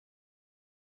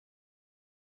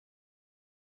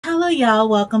y'all,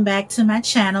 welcome back to my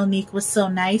channel. Neek was so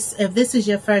nice. If this is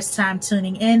your first time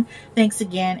tuning in, thanks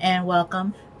again and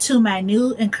welcome. To my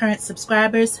new and current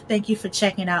subscribers, thank you for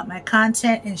checking out my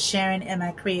content and sharing in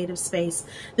my creative space.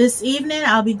 This evening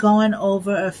I'll be going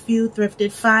over a few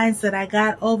thrifted finds that I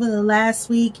got over the last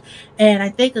week, and I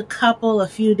think a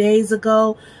few days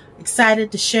ago.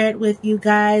 Excited to share it with you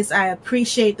guys. I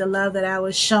appreciate the love that I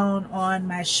was shown on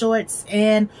my shorts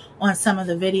and on some of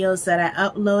the videos that I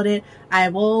uploaded. I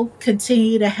will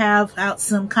continue to have out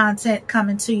some content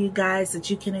coming to you guys that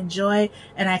you can enjoy,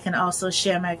 and I can also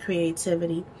share my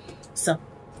creativity. So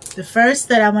the first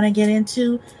that I want to get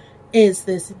into is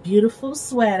this beautiful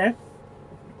sweater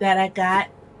that I got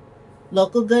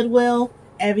local Goodwill.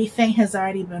 Everything has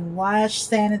already been washed,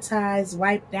 sanitized,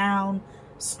 wiped down,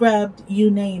 scrubbed, you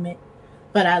name it.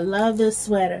 But I love this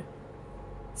sweater.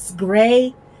 It's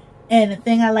gray, and the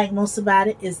thing I like most about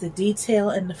it is the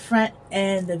detail in the front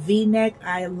and the V-neck.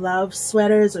 I love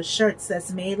sweaters or shirts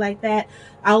that's made like that.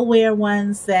 I'll wear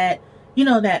ones that, you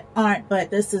know, that aren't,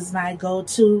 but this is my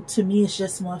go-to. To me, it's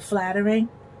just more flattering.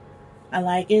 I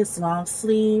like it. It's long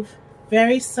sleeve,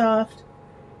 very soft,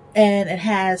 and it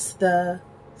has the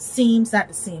seams, not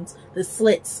the seams, the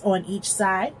slits on each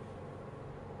side.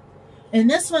 And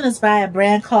this one is by a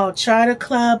brand called Charter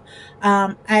Club.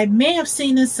 I may have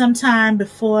seen this sometime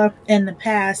before in the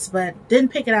past, but didn't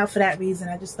pick it out for that reason.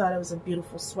 I just thought it was a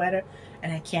beautiful sweater,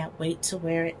 and I can't wait to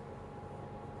wear it.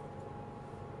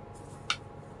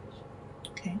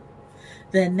 Okay.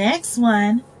 The next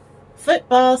one,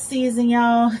 football season,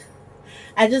 y'all.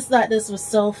 I just thought this was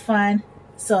so fun.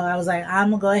 So I was like, I'm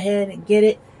going to go ahead and get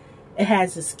it. It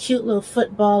has this cute little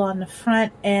football on the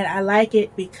front, and I like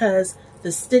it because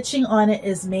the stitching on it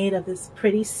is made of this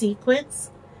pretty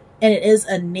sequins, and it is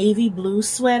a navy blue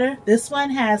sweater. This one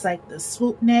has like the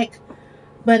swoop neck,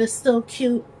 but it's still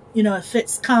cute. You know, it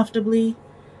fits comfortably,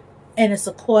 and it's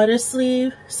a quarter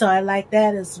sleeve, so I like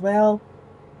that as well.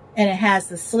 And it has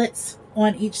the slits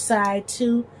on each side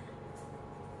too.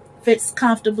 Fits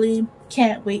comfortably.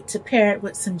 Can't wait to pair it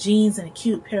with some jeans and a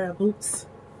cute pair of boots.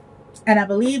 And I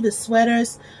believe the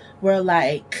sweaters were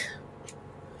like,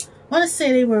 I want to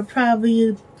say they were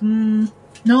probably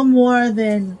no more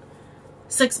than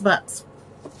 $6.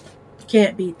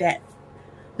 Can't beat that.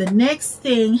 The next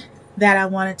thing that I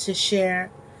wanted to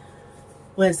share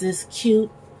was this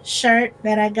cute shirt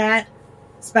that I got.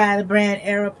 It's by the brand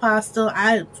Aeropostale.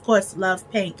 I, of course, love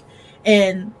pink.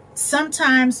 And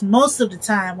sometimes, most of the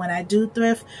time when I do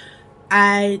thrift,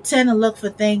 I tend to look for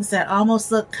things that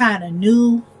almost look kind of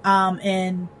new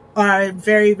and are in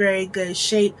very, very good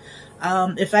shape.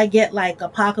 If I get like a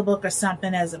pocketbook or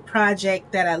something as a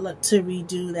project that I look to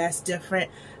redo, that's different.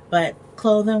 But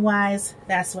clothing wise,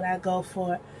 that's what I go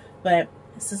for. But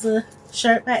this is a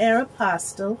shirt by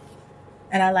Aeropostale,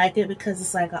 and I like it because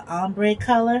it's like an ombre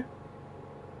color.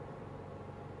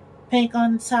 Pink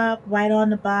on the top, white on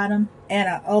the bottom. And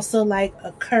I also like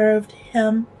a curved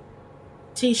hem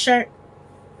t-shirt.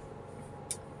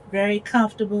 Very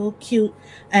comfortable, cute,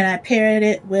 and I paired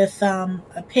it with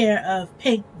a pair of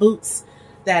pink boots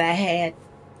that I had.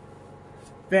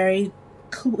 Very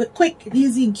quick,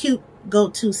 easy, and cute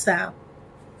go-to style.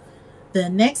 The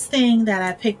next thing that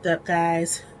I picked up,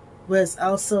 guys, was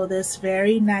also this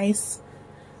very nice,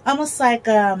 almost like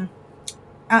not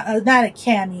a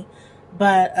cami,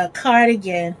 but a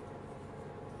cardigan,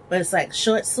 but it's like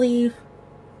short sleeve,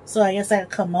 so I guess like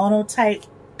a kimono type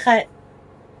cut.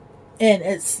 And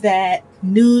it's that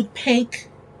nude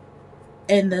pink,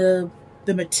 and the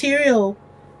material,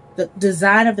 the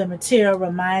design of the material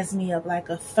reminds me of like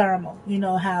a thermal. You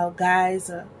know how guys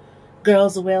or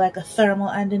girls will wear like a thermal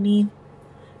underneath.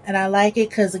 And I like it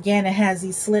because, again, it has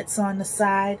these slits on the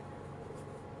side.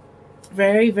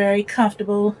 Very, very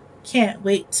comfortable. Can't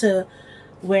wait to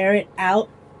wear it out.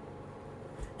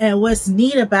 And what's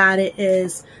neat about it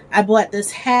is I bought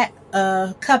this hat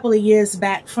a couple of years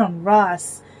back from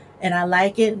Ross. And I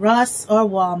like it. Ross or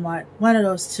Walmart. One of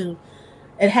those two.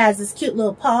 It has this cute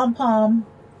little pom-pom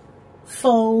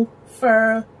faux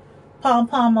fur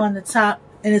pom-pom on the top.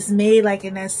 And it's made like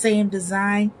in that same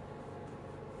design.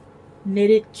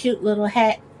 Knitted cute little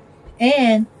hat.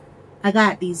 And I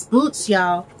got these boots,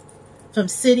 y'all, from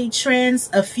City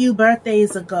Trends a few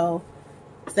birthdays ago.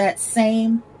 It's that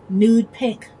same nude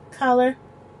pink color.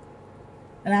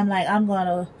 And I'm like, I'm going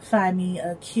to find me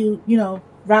a cute, you know,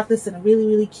 rock this in a really,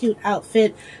 really cute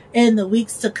outfit in the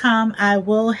weeks to come. I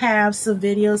will have some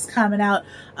videos coming out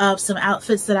of some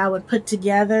outfits that I would put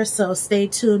together, so stay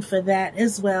tuned for that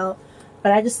as well.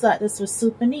 But I just thought this was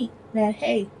super neat that,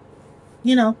 hey,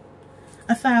 you know,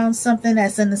 I found something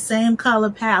that's in the same color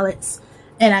palettes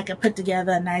and I can put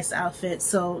together a nice outfit.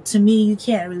 So to me, you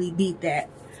can't really beat that.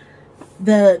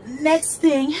 The next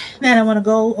thing that I want to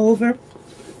go over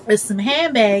is some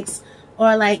handbags,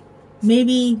 or like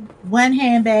maybe one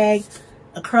handbag,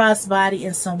 a crossbody,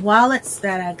 and some wallets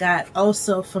that I got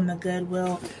also from the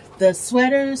Goodwill. The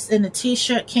sweaters and the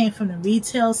t-shirt came from the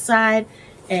retail side,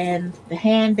 and the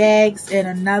handbags and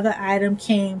another item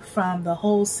came from the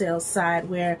wholesale side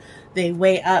where they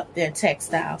weigh up their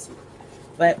textiles.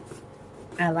 But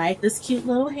I like this cute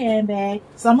little handbag.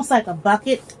 It's almost like a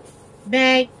bucket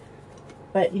bag,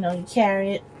 but you know, you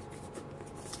carry it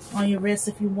on your wrist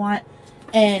if you want.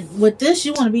 And with this,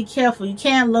 you want to be careful. You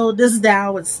can't load this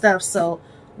down with stuff. So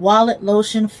wallet,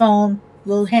 lotion, phone,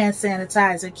 little hand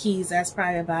sanitizer, keys, that's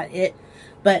probably about it.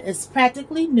 But it's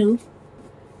practically new,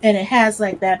 and it has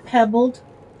like that pebbled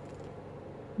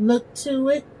look to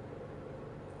it.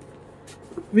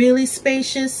 Really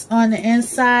spacious on the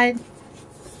inside.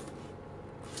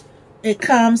 It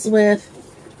comes with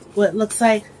what looks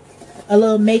like a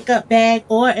little makeup bag,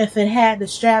 or if it had the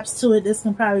straps to it, this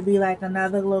can probably be like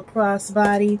another little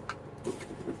crossbody,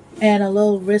 and a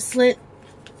little wristlet.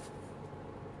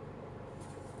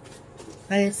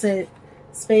 Like I said,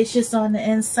 spacious on the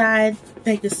inside. I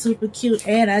think it's super cute.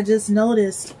 And I just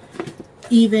noticed,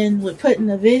 even with putting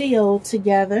the video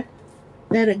together,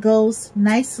 that it goes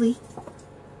nicely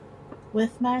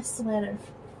with my sweater.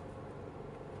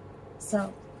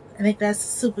 So I think that's a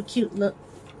super cute look.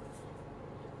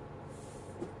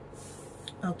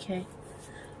 Okay,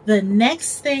 the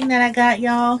next thing that I got,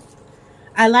 y'all,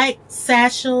 I like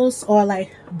satchels or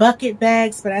like bucket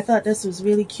bags, but I thought this was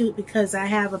really cute because I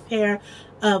have a pair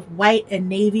of white and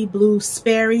navy blue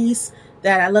Sperry's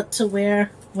that I look to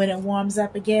wear when it warms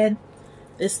up again.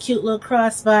 This cute little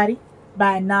crossbody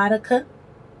by Nautica.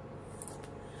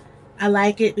 I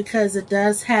like it because it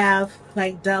does have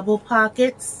like double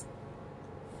pockets.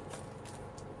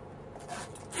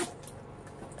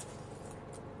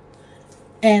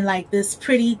 And like this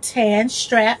pretty tan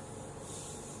strap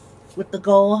with the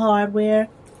gold hardware.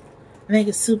 I think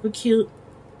it's super cute.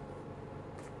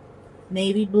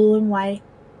 Navy blue and white.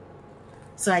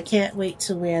 So I can't wait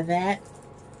to wear that.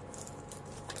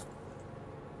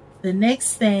 The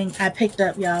next thing I picked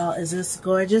up, y'all, is this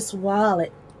gorgeous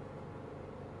wallet.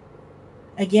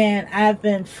 Again, I've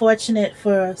been fortunate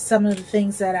for some of the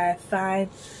things that I find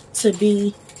to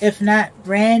be, if not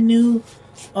brand new,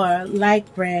 or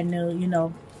like brand new, you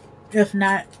know, if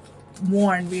not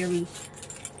worn really.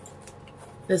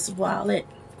 This wallet,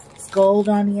 it's gold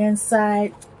on the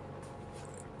inside,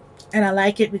 and I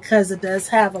like it because it does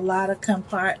have a lot of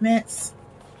compartments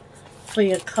for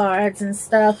your cards and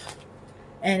stuff,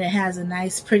 and it has a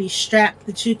nice pretty strap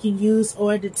that you can use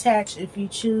or detach if you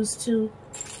choose to.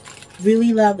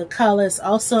 Really love the colors.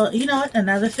 Also, you know what,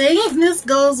 another thing, this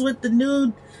goes with the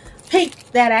nude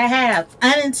pink that I have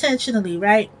unintentionally,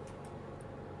 right?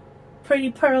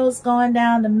 Pretty pearls going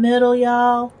down the middle,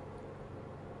 y'all.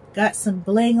 Got some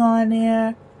bling on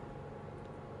there.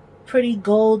 Pretty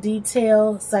gold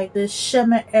detail. It's like this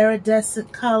shimmer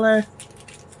iridescent color.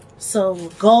 So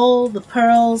gold, the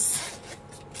pearls,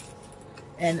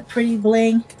 and the pretty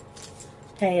bling.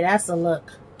 Hey, that's a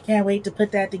look. Can't wait to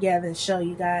put that together and show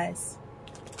you guys.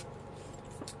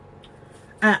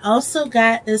 I also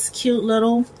got this cute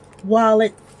little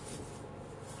wallet,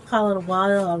 call it a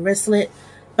wallet or a wristlet,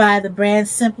 by the brand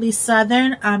Simply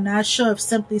Southern. I'm not sure if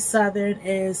Simply Southern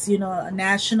is, you know, a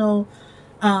national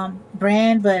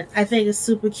brand, but I think it's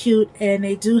super cute. And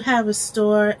they do have a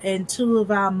store in 2 of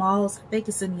our malls. I think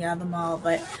it's in the other mall,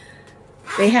 but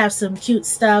they have some cute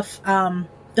stuff.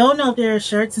 Don't know if their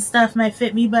shirts and stuff might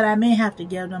fit me, but I may have to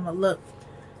give them a look.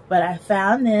 But I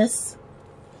found this.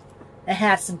 It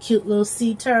has some cute little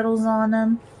sea turtles on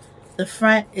them. The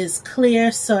front is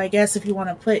clear, so I guess if you want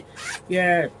to put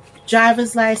your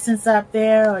driver's license up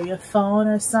there or your phone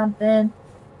or something.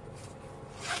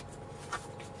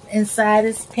 Inside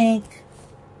is pink.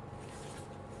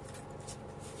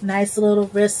 Nice little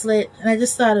wristlet. And I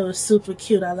just thought it was super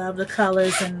cute. I love the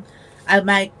colors. And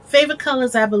my favorite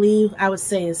colors, I believe, I would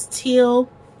say is teal.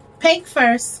 Pink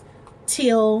first,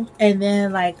 teal, and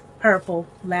then like purple,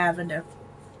 lavender.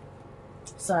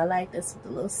 So I like this with the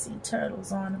little sea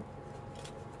turtles on them.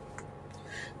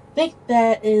 I think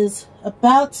that is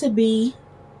about to be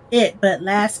it. But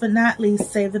last but not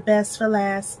least, save the best for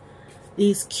last.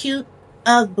 These cute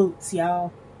Ugg boots,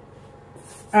 y'all.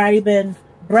 Already been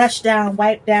brushed down,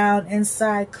 wiped down,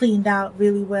 inside cleaned out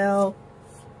really well.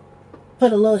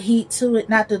 Put a little heat to it,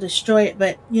 not to destroy it,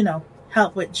 but, you know,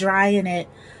 help with drying it.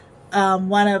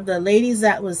 One of the ladies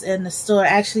that was in the store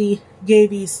actually gave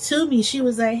these to me. She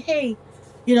was like, hey,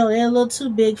 you know, they're a little too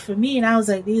big for me. And I was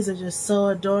like, these are just so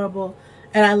adorable.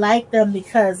 And I like them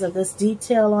because of this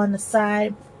detail on the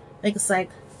side. I think it's like,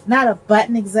 not a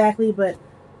button exactly, but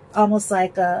almost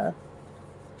like a,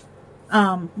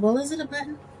 well, is it a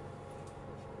button?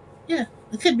 Yeah,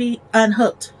 it could be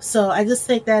unhooked. So I just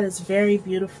think that is very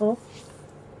beautiful.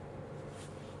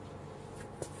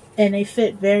 And they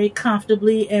fit very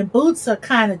comfortably. And boots are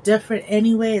kind of different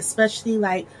anyway, especially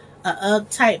like a UGG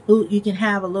type boot. You can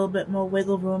have a little bit more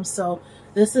wiggle room. So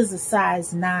this is a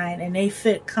size 9 and they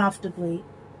fit comfortably.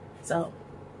 So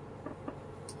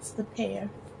it's the pair.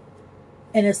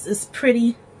 And it's this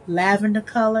pretty lavender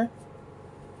color.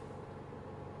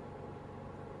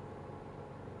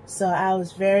 So I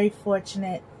was very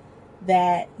fortunate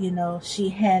that, you know, she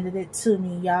handed it to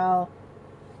me. Y'all,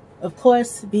 of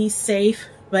course, be safe,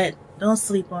 but don't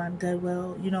sleep on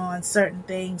Goodwill. You know, on certain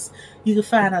things, you can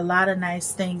find a lot of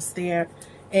nice things there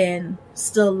and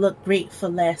still look great for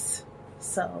less.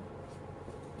 So,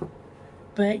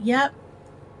 but yep,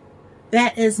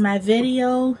 that is my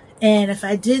video. And if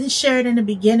I didn't share it in the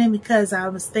beginning because I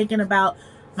was thinking about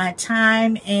my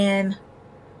time and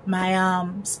my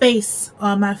space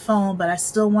on my phone, but I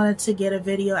still wanted to get a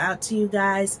video out to you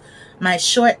guys. My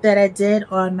short that I did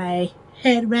on my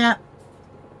head wrap,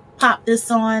 popped this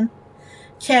on,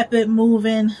 kept it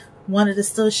moving, wanted to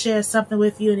still share something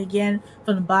with you. And again,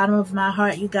 from the bottom of my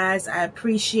heart, you guys, I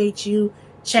appreciate you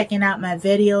checking out my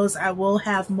videos. I will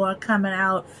have more coming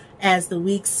out as the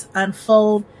weeks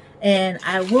unfold, and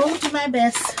I will do my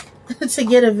best to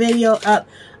get a video up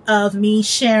of me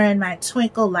sharing my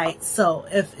twinkle lights. So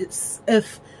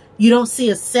if you don't see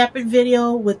a separate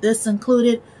video with this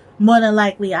included, more than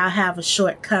likely I'll have a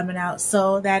short coming out.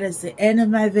 So that is the end of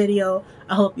my video.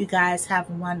 I hope you guys have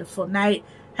a wonderful night.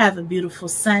 Have a beautiful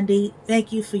Sunday.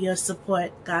 Thank you for your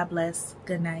support. God bless.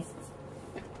 Good night.